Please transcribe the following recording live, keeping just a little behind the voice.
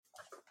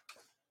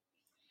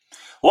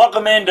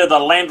Welcome into the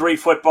Landry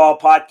Football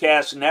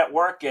Podcast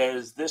Network,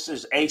 as this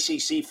is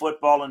ACC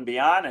football and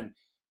beyond, and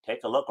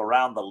take a look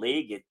around the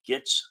league. It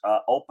gets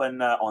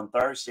open on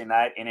Thursday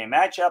night in a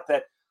matchup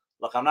that,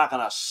 look, I'm not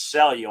going to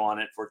sell you on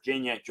it.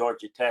 Virginia,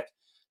 Georgia Tech,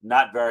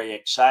 not very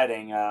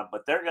exciting,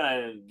 but they're going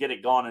to get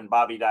it going in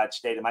Bobby Dodd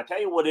Stadium. I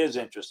tell you what is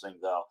interesting,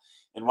 though,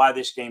 and why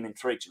this game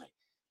intrigues me.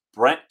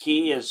 Brent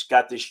Key has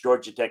got this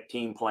Georgia Tech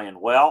team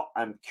playing well.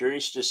 I'm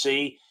curious to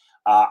see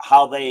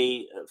how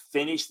they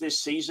finish this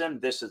season.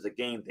 This is a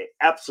game they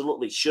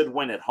absolutely should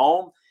win at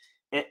home.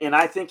 And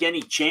I think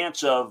any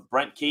chance of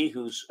Brent Key,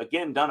 who's,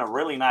 again, done a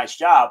really nice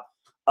job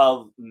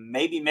of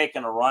maybe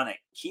making a run at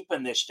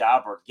keeping this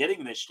job or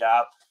getting this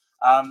job,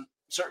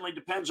 certainly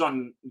depends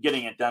on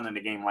getting it done in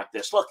a game like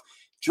this. Look,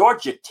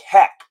 Georgia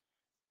Tech,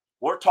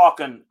 we're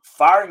talking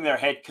firing their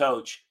head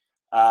coach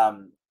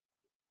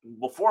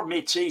before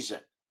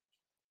midseason,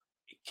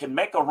 can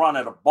make a run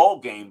at a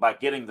bowl game by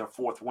getting their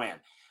fourth win.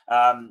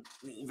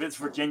 This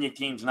Virginia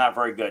team's not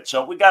very good.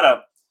 So we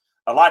got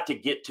a lot to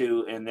get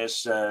to in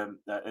this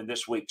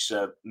week's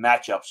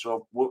matchup.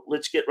 So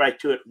let's get right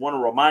to it. Want to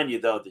remind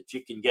you, though, that you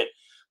can get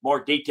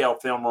more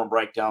detailed film room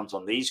breakdowns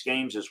on these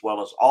games as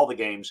well as all the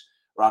games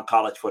around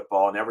college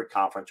football and every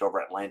conference over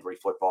at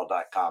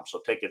LandryFootball.com. So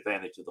take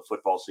advantage of the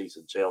football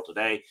season sale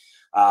today.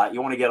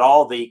 You want to get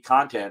all the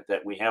content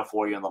that we have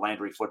for you on the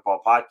Landry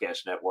Football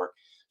Podcast Network.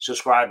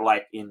 Subscribe,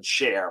 like, and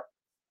share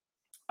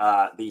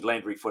the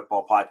Landry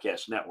Football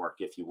Podcast Network,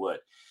 if you would.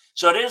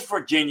 So it is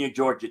Virginia,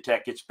 Georgia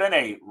Tech. It's been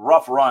a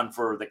rough run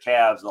for the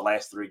Cavs the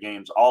last three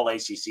games, all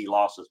ACC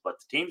losses, but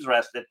the team's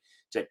rested.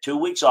 It's had 2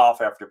 weeks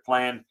off after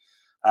playing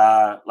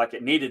like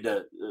it needed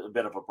a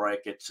bit of a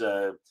break. It's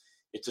a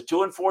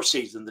 2-4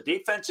 season. The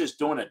defense is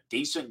doing a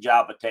decent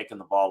job of taking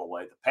the ball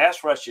away. The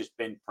pass rush has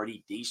been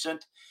pretty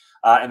decent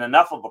and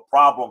enough of a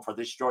problem for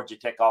this Georgia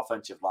Tech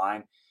offensive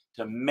line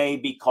to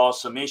maybe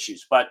cause some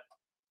issues. But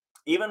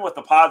even with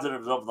the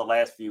positives over the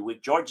last few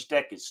weeks, Georgia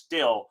Tech is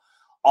still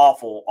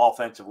awful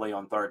offensively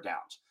on third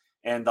downs.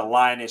 And the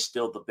line is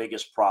still the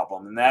biggest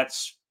problem. And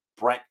that's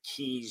Brent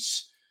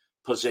Key's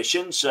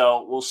position.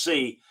 So we'll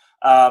see,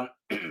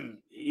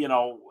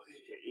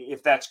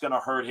 if that's going to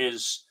hurt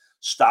his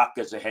stock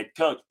as a head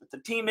coach. But the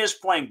team is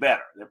playing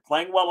better. They're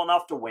playing well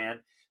enough to win.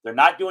 They're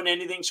not doing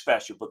anything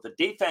special, but the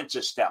defense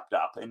has stepped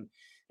up. And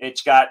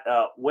it's got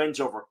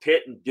wins over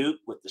Pitt and Duke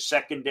with the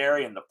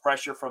secondary and the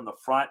pressure from the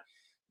front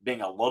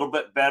being a little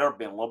bit better,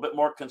 being a little bit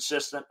more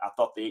consistent. I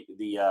thought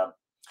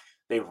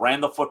they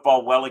ran the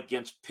football well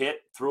against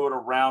Pitt, threw it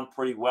around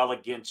pretty well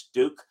against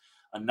Duke.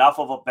 Enough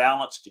of a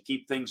balance to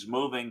keep things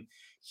moving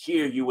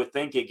here, you would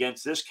think,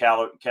 against this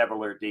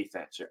Cavalier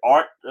defense. There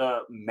aren't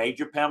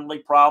major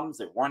penalty problems.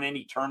 There weren't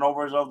any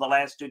turnovers over the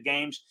last two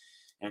games,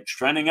 and it's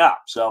trending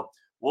up. So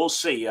we'll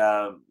see.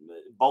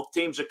 Both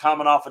teams are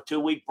coming off a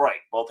 2-week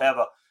break. Both have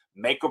a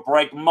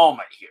make-or-break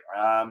moment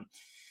here.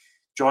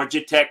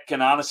 Georgia Tech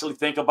can honestly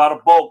think about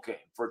a bowl game.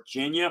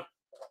 Virginia,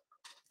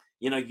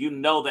 you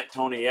know that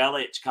Tony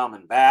Elliott's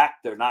coming back.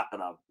 They're not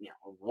going to,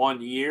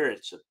 1 year.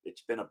 It's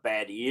been a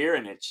bad year,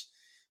 and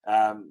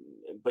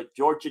but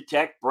Georgia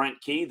Tech, Brent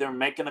Key, they're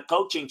making a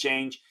coaching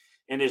change,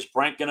 and is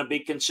Brent going to be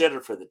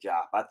considered for the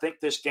job? I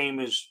think this game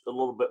is a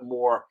little bit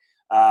more,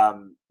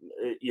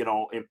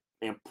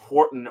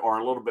 important or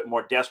a little bit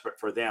more desperate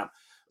for them.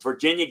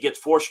 Virginia gets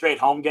 4 straight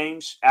home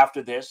games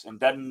after this and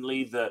doesn't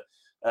leave the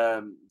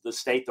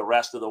state the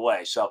rest of the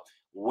way. So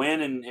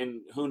win,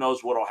 and who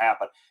knows what will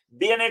happen.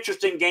 Be an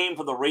interesting game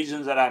for the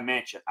reasons that I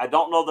mentioned. I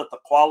don't know that the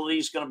quality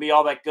is going to be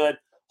all that good.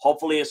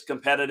 Hopefully it's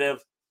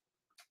competitive.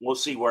 We'll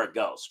see where it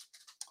goes.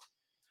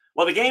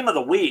 Well, the game of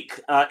the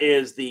week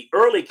is the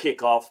early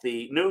kickoff,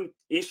 the noon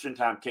Eastern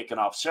time kicking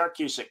off,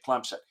 Syracuse at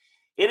Clemson.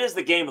 It is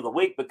the game of the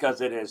week because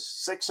it is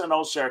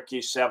 6-0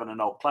 Syracuse,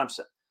 7-0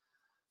 Clemson.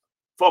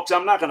 Folks,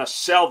 I'm not going to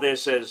sell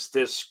this as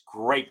this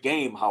great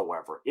game,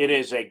 however. It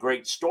is a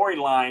great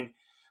storyline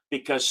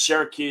because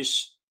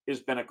Syracuse has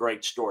been a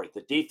great story.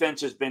 The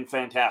defense has been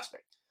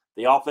fantastic.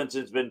 The offense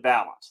has been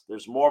balanced.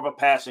 There's more of a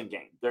passing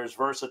game. There's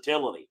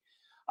versatility.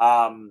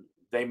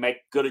 They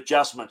make good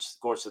adjustments in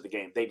the course of the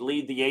game. They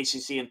lead the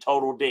ACC in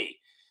total D.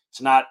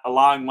 It's not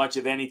allowing much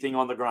of anything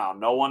on the ground.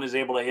 No one is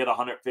able to hit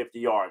 150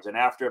 yards. And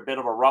after a bit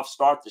of a rough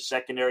start, the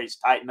secondaries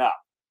tighten up.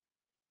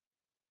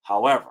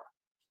 However,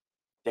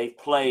 they've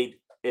played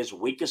as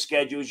weak a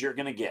schedule as you're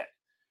going to get.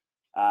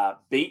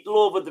 Beat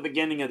Louisville at the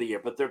beginning of the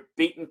year, but they're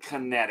beating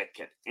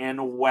Connecticut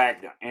and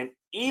Wagner. And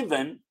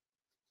even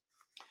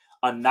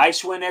a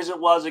nice win as it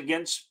was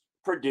against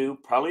Purdue,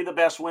 probably the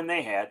best win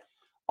they had.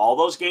 All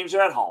those games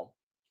are at home.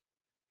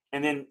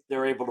 And then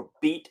they're able to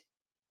beat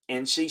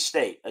NC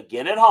State,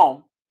 again at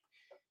home,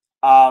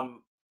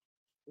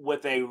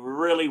 with a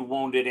really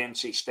wounded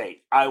NC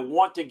State. I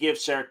want to give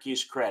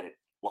Syracuse credit.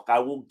 Look, I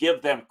will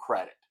give them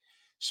credit.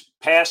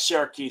 Past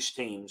Syracuse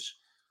teams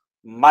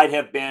might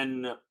have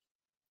been,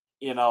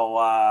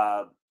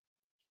 4-2,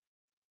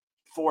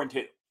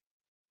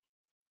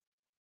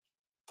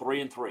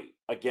 3-3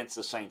 against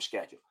the same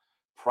schedule.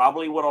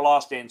 Probably would have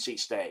lost to NC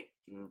State.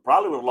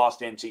 Probably would have lost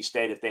to NC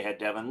State if they had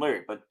Devin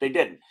Leary, but they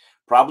didn't.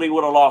 Probably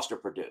would have lost to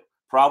Purdue.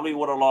 probably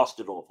would have lost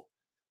to Louisville.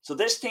 So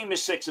this team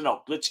is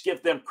 6-0. Let's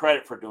give them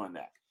credit for doing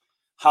that.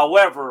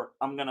 However,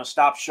 I'm going to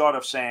stop short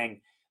of saying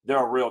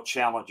they're a real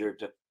challenger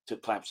to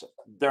Clemson.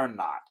 They're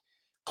not.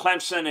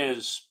 Clemson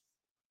is,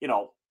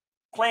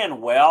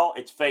 playing well.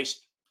 It's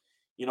faced,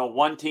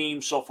 one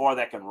team so far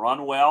that can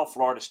run well.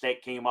 Florida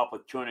State came up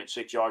with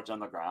 206 yards on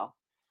the ground.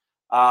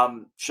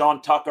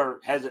 Sean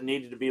Tucker hasn't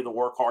needed to be the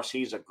workhorse.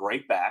 He's a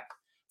great back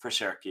for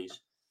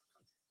Syracuse.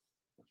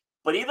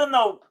 But even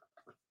though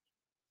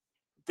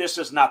this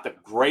is not the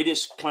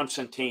greatest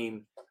Clemson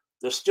team,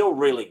 they're still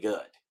really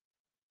good.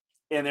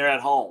 And they're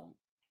at home.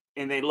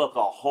 And they look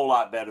a whole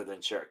lot better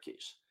than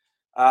Syracuse.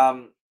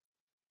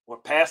 We're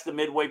past the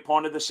midway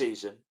point of the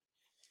season.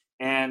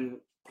 And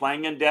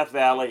playing in Death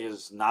Valley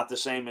is not the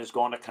same as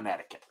going to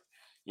Connecticut,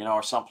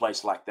 or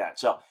someplace like that.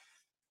 So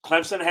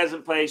Clemson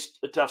hasn't faced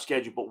a tough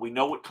schedule, but we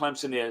know what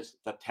Clemson is.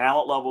 The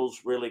talent level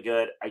is really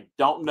good. I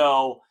don't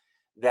know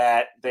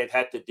that they've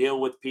had to deal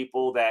with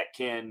people that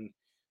can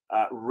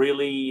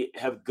really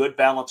have good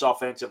balance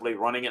offensively,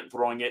 running it and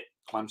throwing it.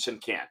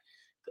 Clemson can.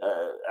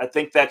 I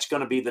think that's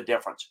going to be the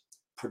difference.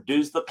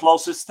 Purdue's the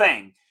closest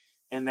thing,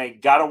 and they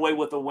got away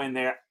with a win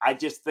there. I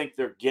just think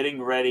they're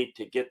getting ready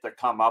to get their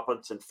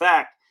comeuppance. In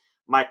fact,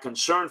 my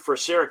concern for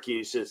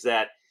Syracuse is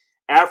that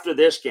after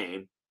this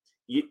game,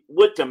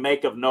 what to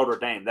make of Notre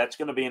Dame? That's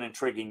going to be an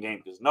intriguing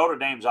game because Notre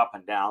Dame's up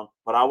and down,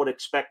 but I would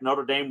expect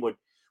Notre Dame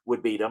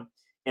would beat them,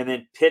 and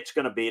then Pitt's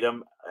going to beat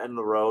them on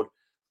the road.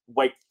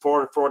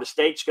 Florida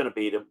State's going to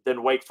beat them.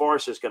 Then Wake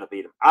Forest is going to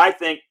beat them. I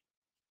think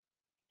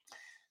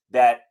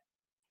that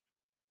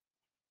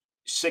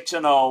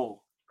 6-0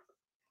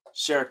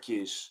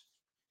 Syracuse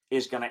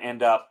is going to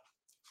end up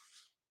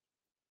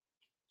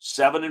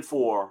 7-4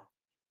 or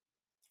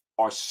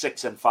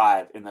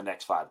 6-5 in the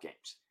next 5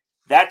 games.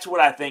 That's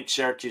what I think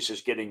Syracuse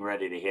is getting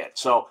ready to hit.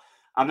 So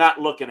I'm not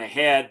looking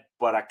ahead,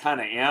 but I kind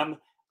of am.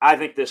 I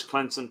think this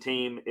Clemson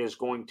team is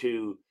going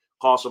to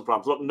cause some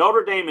problems. Look,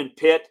 Notre Dame and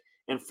Pitt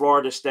and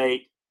Florida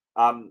State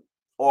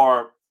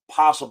are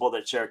possible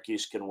that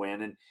Syracuse can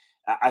win. And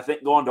I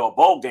think going to a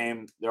bowl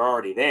game, they're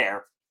already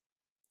there.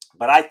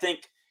 But I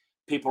think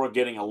people are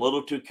getting a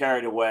little too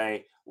carried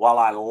away. While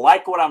I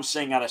like what I'm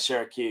seeing out of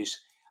Syracuse,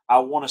 I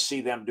want to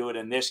see them do it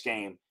in this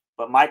game.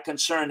 But my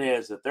concern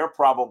is that they're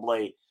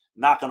probably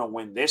not going to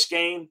win this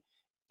game.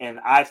 And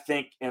I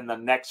think in the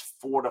next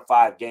 4 to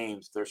 5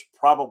 games, there's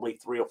probably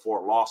 3 or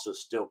 4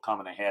 losses still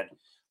coming ahead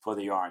for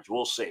the Orange.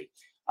 We'll see.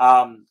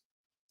 Going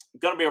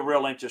to be a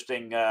real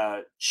interesting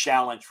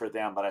challenge for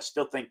them, but I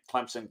still think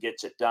Clemson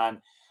gets it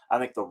done. I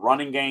think the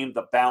running game,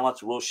 the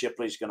balance, Will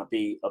Shipley is going to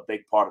be a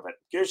big part of it.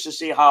 Curious to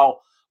see how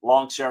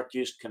long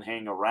Syracuse can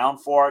hang around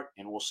for it,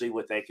 and we'll see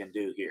what they can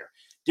do here.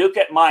 Duke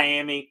at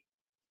Miami,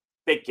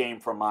 big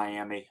game for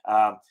Miami.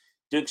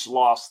 Duke's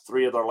lost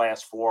 3 of their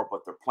last 4,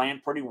 but they're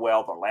playing pretty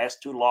well. Their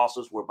last 2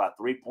 losses were about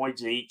 3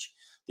 points each.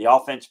 The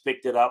offense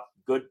picked it up.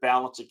 Good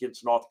balance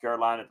against North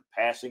Carolina. The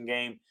passing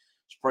game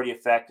is pretty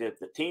effective.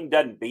 The team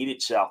doesn't beat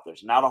itself.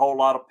 There's not a whole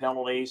lot of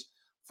penalties.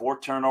 4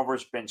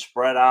 turnovers been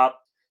spread out.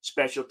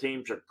 Special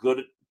teams are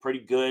good, pretty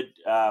good.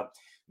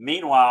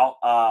 Meanwhile,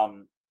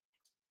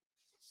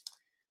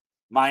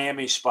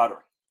 Miami's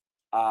sputtering.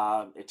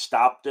 It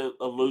stopped a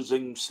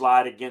losing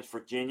slide against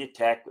Virginia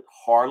Tech, but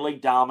hardly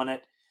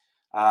dominant.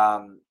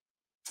 The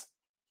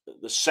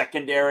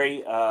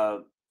secondary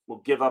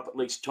will give up at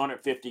least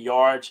 250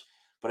 yards,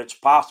 but it's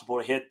possible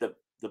to hit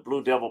the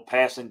Blue Devil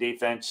passing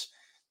defense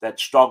that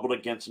struggled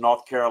against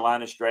North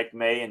Carolina's Drake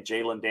May and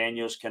Jalen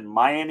Daniels. Can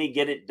Miami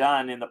get it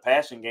done in the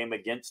passing game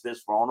against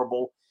this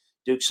vulnerable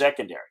Duke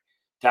secondary?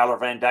 Tyler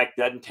Van Dyke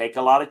doesn't take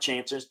a lot of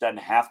chances, doesn't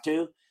have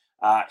to.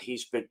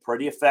 He's been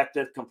pretty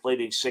effective,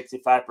 completing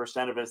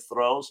 65% of his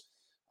throws.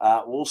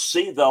 We'll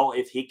see, though,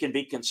 if he can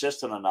be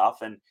consistent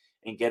enough and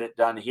get it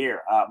done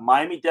here.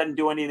 Miami doesn't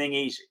do anything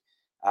easy.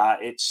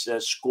 It's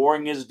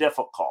scoring is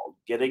difficult.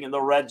 Getting in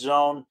the red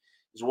zone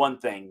is one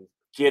thing.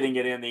 Getting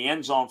it in the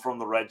end zone from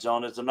the red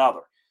zone is another.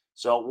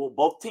 So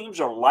both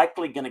teams are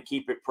likely going to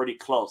keep it pretty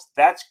close.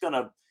 That's going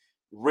to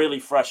really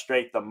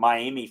frustrate the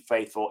Miami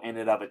faithful in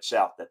and of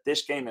itself, that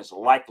this game is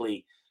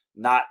likely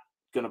not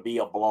going to be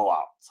a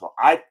blowout. So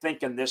I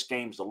think in this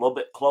game is a little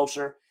bit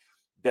closer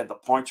than the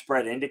point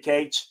spread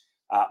indicates.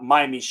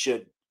 Miami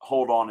should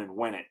hold on and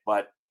win it,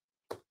 but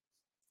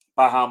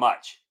by how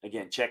much?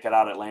 Again, check it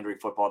out at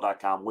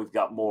LandryFootball.com. We've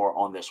got more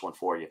on this one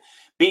for you.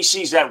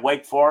 BC's at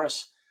Wake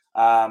Forest.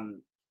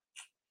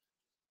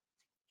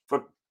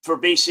 For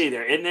BC,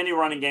 there isn't any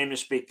running game to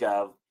speak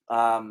of.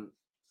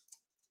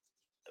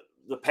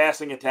 The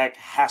passing attack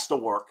has to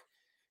work.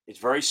 It's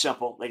very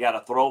simple. They got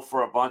to throw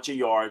for a bunch of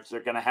yards. They're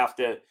going to have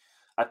to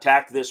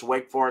attack this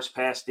Wake Forest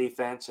pass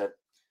defense that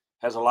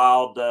has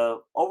allowed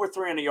over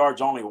 300 yards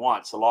only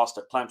once, the loss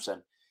to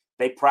Clemson.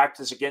 They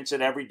practice against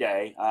it every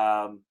day.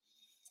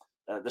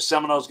 The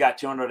Seminoles got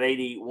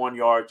 281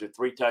 yards with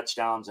 3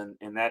 touchdowns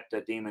in that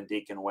Demon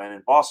Deacon win.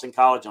 And Boston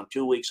College on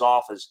 2 weeks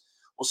off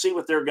we'll see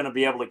what they're going to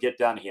be able to get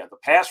done here. The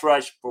pass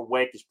rush for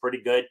Wake is pretty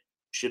good.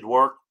 Should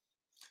work.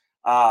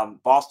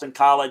 Boston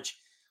College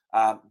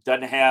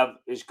doesn't have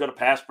as good a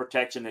pass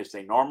protection as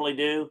they normally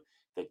do.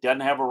 They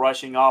doesn't have a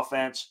rushing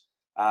offense.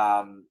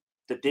 The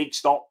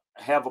Deacs don't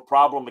have a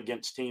problem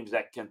against teams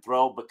that can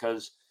throw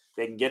because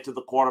they can get to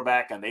the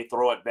quarterback and they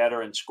throw it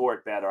better and score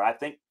it better. I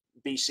think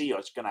BC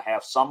is going to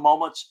have some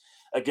moments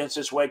against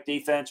this Wake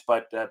defense,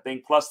 but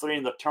being +3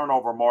 in the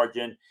turnover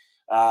margin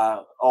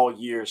all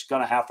year is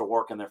going to have to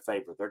work in their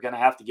favor. They're going to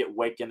have to get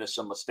Wake into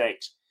some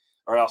mistakes,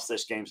 or else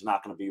this game's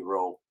not going to be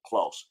real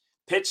close.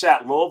 Pitt's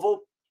at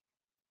Louisville.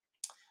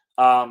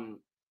 The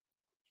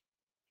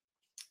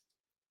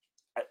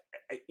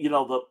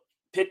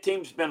Pitt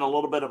team's been a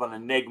little bit of an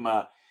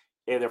enigma.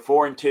 They're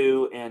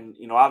 4-2, and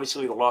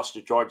obviously the loss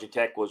to Georgia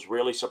Tech was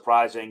really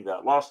surprising. The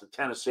loss to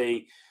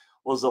Tennessee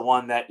was the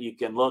one that you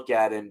can look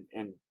at and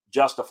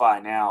justify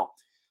now.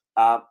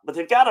 But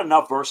they've got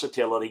enough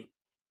versatility.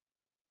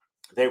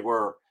 They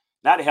were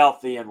not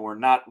healthy and were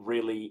not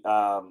really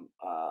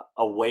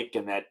awake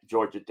in that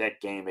Georgia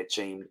Tech game, it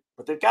seemed.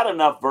 But they've got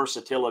enough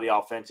versatility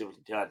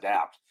offensively to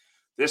adapt.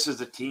 This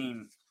is a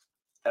team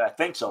that I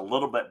think is a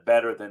little bit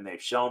better than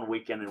they've shown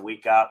week in and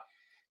week out.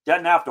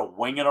 Doesn't have to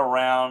wing it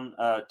around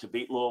to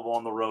beat Louisville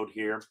on the road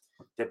here.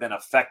 They've been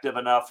effective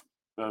enough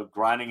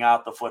grinding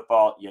out the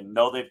football.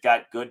 They've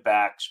got good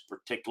backs,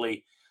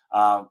 particularly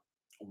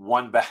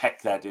one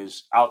back that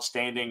is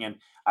outstanding, and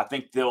I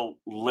think they'll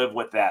live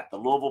with that. The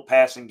Louisville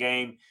passing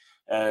game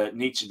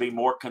needs to be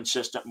more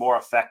consistent, more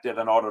effective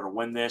in order to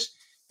win this.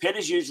 Pitt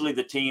is usually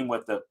the team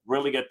with the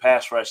really good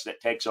pass rush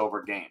that takes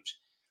over games.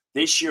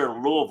 This year,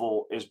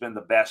 Louisville has been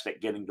the best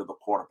at getting to the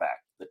quarterback.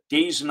 The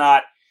D's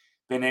not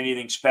been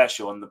anything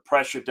special, and the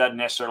pressure doesn't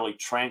necessarily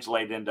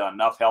translate into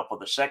enough help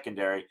with the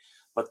secondary,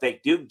 but they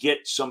do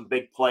get some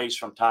big plays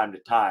from time to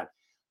time.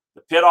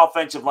 The Pitt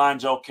offensive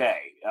line's okay,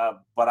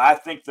 but I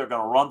think they're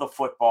going to run the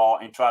football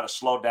and try to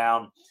slow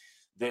down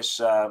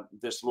this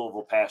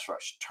Louisville pass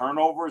rush.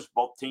 Turnovers,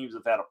 both teams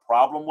have had a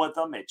problem with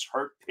them. It's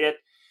hurt Pitt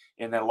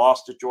in their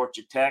loss to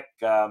Georgia Tech.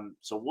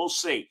 So we'll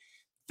see.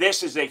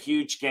 This is a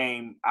huge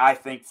game, I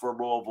think, for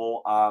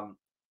Louisville.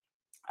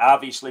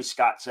 Obviously,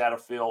 Scott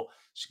Satterfield's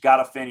got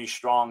to finish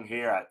strong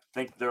here. I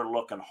think they're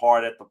looking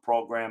hard at the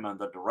program and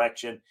the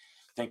direction.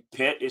 I think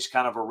Pitt is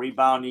kind of a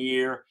rebound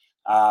year.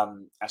 I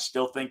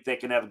still think they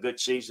can have a good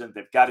season.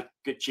 They've got a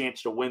good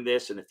chance to win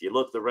this. And if you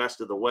look the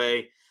rest of the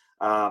way,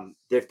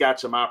 they've got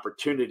some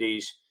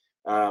opportunities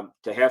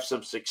to have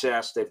some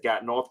success. They've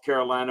got North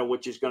Carolina,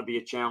 which is going to be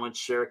a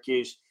challenge,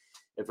 Syracuse,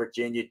 and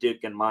Virginia,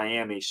 Duke, and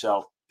Miami.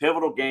 So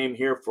pivotal game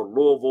here for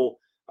Louisville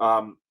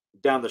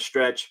down the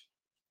stretch.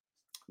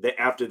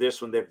 After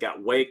this one, they've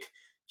got Wake,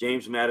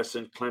 James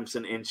Madison,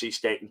 Clemson, NC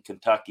State, and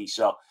Kentucky.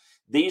 So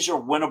these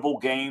are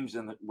winnable games,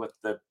 and with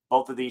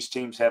both of these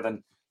teams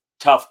having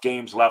tough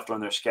games left on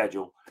their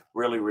schedule,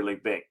 really, really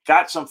big.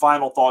 Got some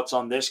final thoughts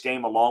on this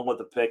game along with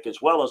the pick,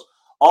 as well as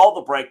all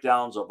the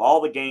breakdowns of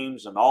all the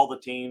games and all the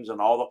teams and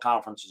all the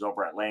conferences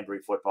over at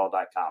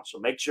LandryFootball.com. So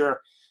make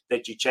sure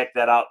that you check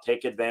that out.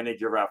 Take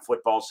advantage of our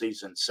football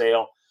season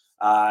sale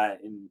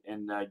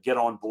and get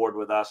on board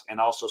with us. And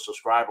also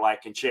subscribe,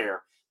 like, and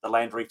share the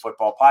Landry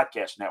Football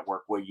Podcast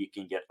Network, where you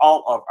can get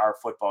all of our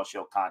football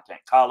show content.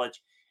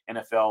 College,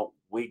 NFL,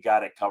 we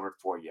got it covered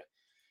for you.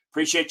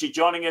 Appreciate you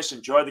joining us.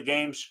 Enjoy the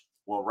games.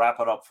 We'll wrap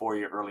it up for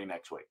you early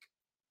next week.